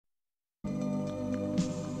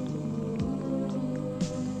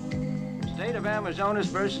State of Amazonas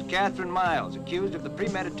versus Catherine Miles, accused of the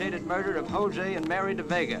premeditated murder of Jose and Mary de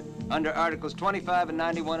Vega, under Articles 25 and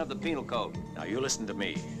 91 of the Penal Code. Now, you listen to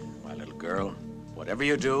me, my little girl. Whatever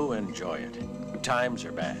you do, enjoy it. Good times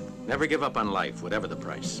are bad. Never give up on life, whatever the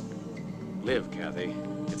price. Live, Kathy.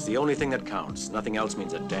 It's the only thing that counts. Nothing else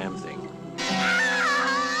means a damn thing.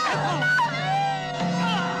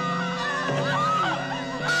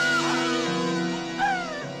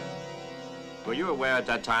 Were you aware at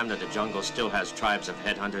that time that the jungle still has tribes of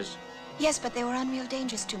headhunters? Yes, but they were unreal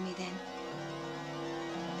dangers to me then.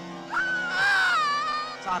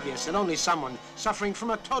 It's obvious that only someone suffering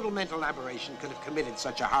from a total mental aberration could have committed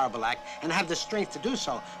such a horrible act and have the strength to do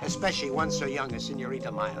so, especially one so young as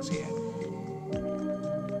Senorita Miles here.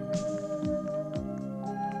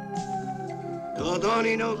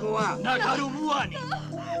 Dodoni no kuwa. Nakarumuani.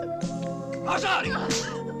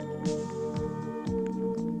 Azari.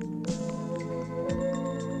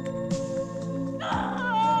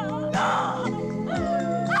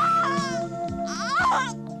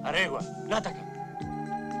 Aregua, Nataka.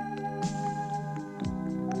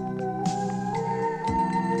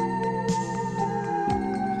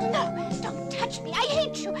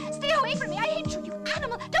 Stay away from me! I hate you, you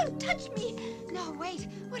animal! Don't touch me! No, wait.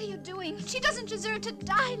 What are you doing? She doesn't deserve to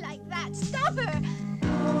die like that. Stop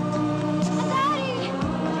her!